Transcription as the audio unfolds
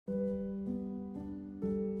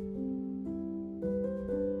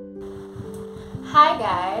Hi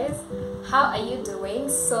guys, how are you doing?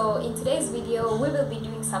 So in today's video we will be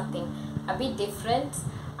doing something a bit different.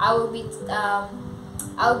 I'll be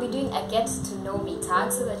doing a get to know me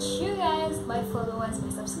tag so that you guys, my followers,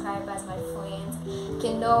 my subscribers, my friends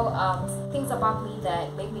can know things about me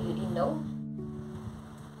that maybe you didn't know.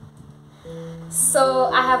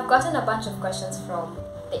 So I have gotten a bunch of questions from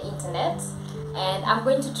the internet and I'm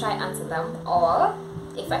going to try answer them all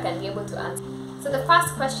if I can be able to answer. So the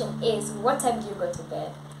first question is, what time do you go to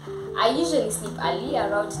bed? I usually sleep early,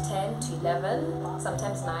 around 10 to 11,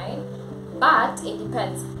 sometimes 9, but it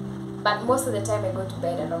depends. But most of the time I go to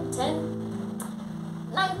bed around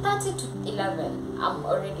 9:30 to 11, I'm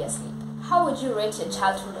already asleep. How would you rate your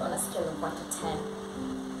childhood on a scale of 1 to 10?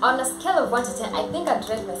 On a scale of 1 to 10, I think I'd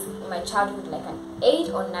rate my childhood like an 8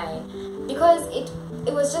 or 9, because it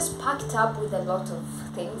was just packed up with a lot of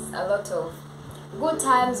things, a lot of good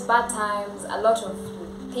times, bad times, a lot of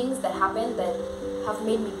things that happened that have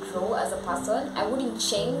made me grow as a person. I wouldn't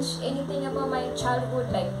change anything about my childhood,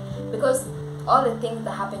 because all the things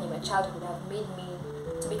that happened in my childhood have made me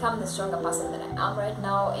to become the stronger person that I am right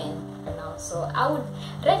now. So I would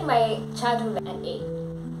rate my childhood an 8.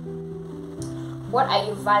 What are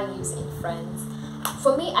your values in friends?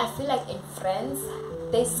 For me, I feel like in friends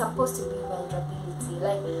there's supposed to be vulnerability.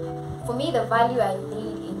 Like for me, the value I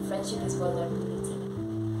need in friendship is vulnerability.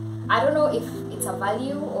 I don't know if it's a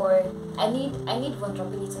value or I need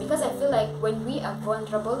vulnerability, because I feel like when we are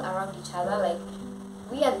vulnerable around each other, like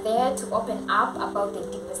we are there to open up about the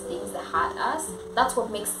deepest things that hurt us. That's what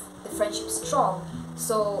makes the friendship strong.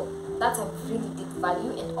 So that's a really deep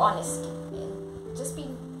value, and honesty and just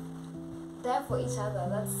being there for each other.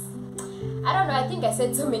 That's, I don't know, I think I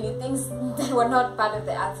said so many things that were not part of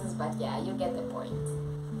the answers, but yeah, you get the point.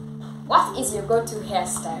 What is your go-to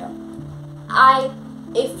hairstyle?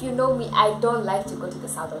 If you know me, I don't like to go to the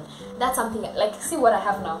salon. That's something, like, see what I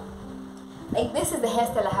have now. Like, this is the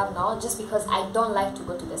hairstyle I have now just because I don't like to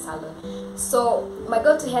go to the salon. So my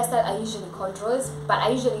go-to hairstyle are usually cornrows, but I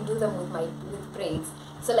usually do them with braids.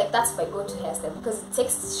 So like that's my go-to hairstyle because it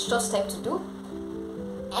takes short time to do,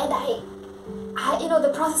 and I the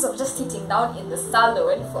process of just sitting down in the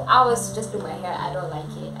salon for hours to just do my hair, I don't like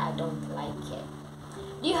it.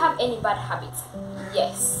 Do you have any bad habits?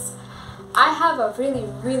 Yes, I have a really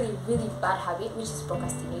bad habit, which is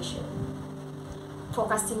procrastination.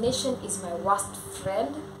 Procrastination is my worst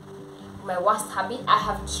friend, my worst habit. I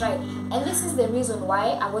have tried, and this is the reason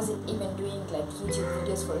why I wasn't even doing like YouTube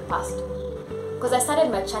videos for the past, because I started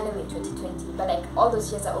my channel in 2020, but like all those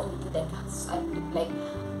years I only did like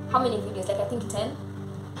how many videos, like I think 10,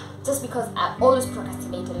 just because I always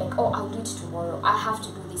procrastinated, like, oh, I'll do it tomorrow, I have to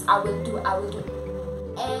do this, I will do,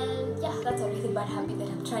 and yeah, that's a really bad habit that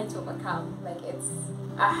I'm trying to overcome. Like, it's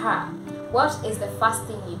what is the first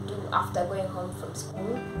thing you do after going home from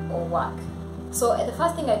school or work? So the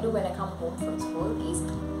first thing I do when I come home from school is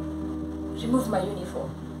remove my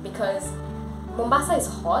uniform, because Mombasa is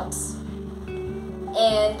hot,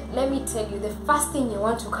 and let me tell you, the first thing you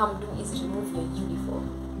want to come do is remove your uniform.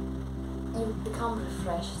 You become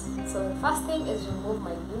refreshed. So the first thing is remove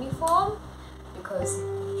my uniform, because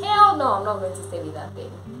hell no, I'm not going to stay with that thing.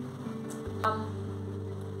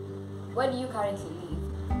 Where do you currently live?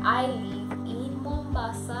 I live in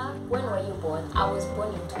Mombasa. When were you born? I was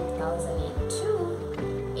born in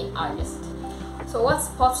 2002 in August. So what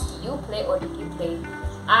sports do you play, or did you play?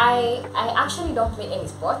 I actually don't play any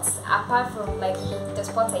sports apart from like the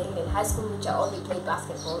sports I did in high school, which I only played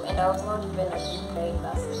basketball, and I was not even a good playing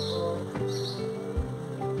basketball.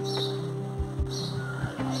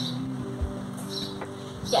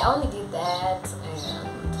 Yeah, I only did that, and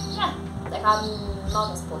yeah, like I'm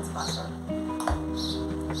not a sports person.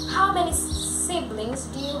 How many siblings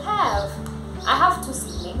do you have? I have 2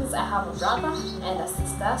 siblings. I have a brother and a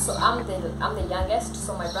sister. So I'm the youngest.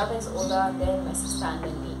 So my brother is older than my sister and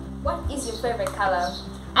then me. What is your favorite color?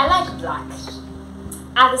 I like black.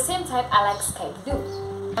 At the same time, I like sky blue.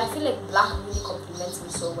 I feel like black really complements me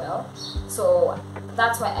so well. So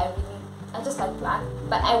that's why I just like black.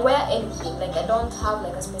 But I wear anything. Like, I don't have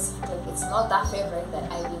like a specific, like, it's not that favorite that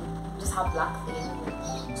I will just have black thing.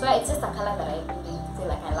 So it's just a color that I really feel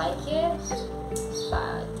like I like it.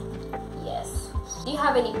 But yes. Do you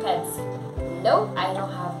have any pets? No, I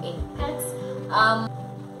don't have any pets.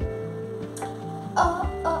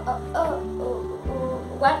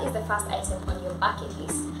 What is the first item on your bucket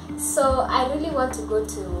list? So I really want to go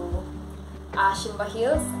to Shimba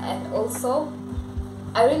Hills, and also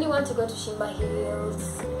I really want to go to Shimba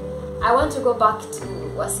Hills. I want to go back to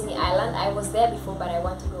Wasini Island. I was there before, but I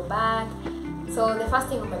want to go back. So the first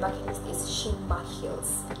thing on my bucket list is Shimba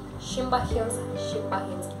Hills. Shimba Hills, Shimba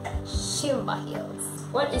Hills, Shimba Hills.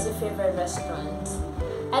 What is your favorite restaurant?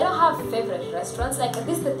 I don't have favorite restaurants. Like,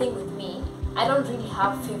 this is the thing with me. I don't really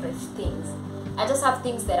have favorite things. I just have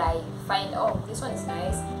things that I find, oh, this one is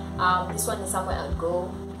nice. This one is somewhere I'll go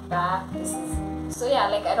back. So yeah,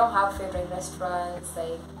 like, I don't have favorite restaurants,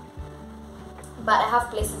 like, but I have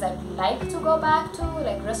places I'd like to go back to,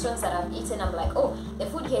 like restaurants that I've eaten. I'm like, oh, the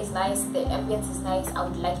food here is nice, the ambience is nice, I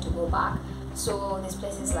would like to go back. So there's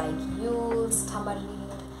places like Yules,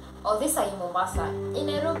 Tamarind, or this are in Mombasa. In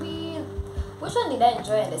Nairobi, which one did I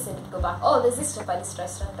enjoy and I said to go back? Oh, there's this Japanese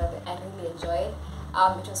restaurant that I really enjoyed.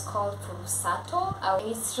 It was called Furusato.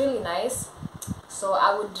 It's really nice. So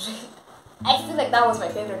I feel like that was my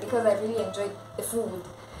favorite because I really enjoyed the food.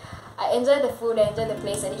 I enjoyed the food, I enjoyed the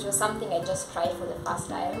place, and it was something I just tried for the first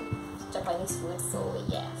time. Japanese food, so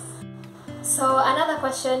yes. So another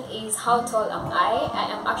question is, how tall am I? I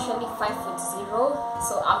am actually 5'0",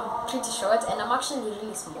 so I'm pretty short, and I'm actually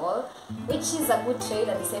really small, which is a good trait.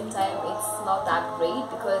 At the same time, it's not that great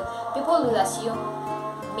because people will assume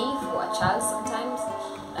me for a child sometimes,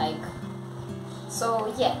 like,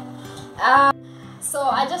 so yeah. So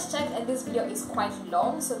I just checked, and this video is quite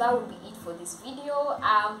long, so that would be it for this video.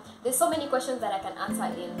 There's so many questions that I can answer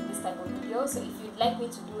in this type of video, so if you'd like me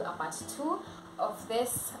to do a part 2 of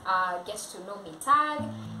this get to know me tag,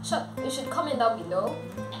 you should comment down below.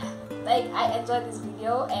 Like, I enjoyed this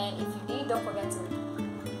video, and if you did, don't forget to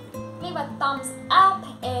leave a thumbs up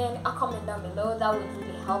and a comment down below. That would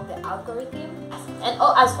really help the algorithm. And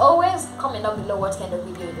as always, comment down below what kind of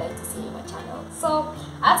video you'd like to see in my channel. So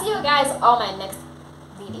I'll see you guys on my next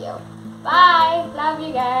video. Bye. Love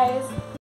you guys.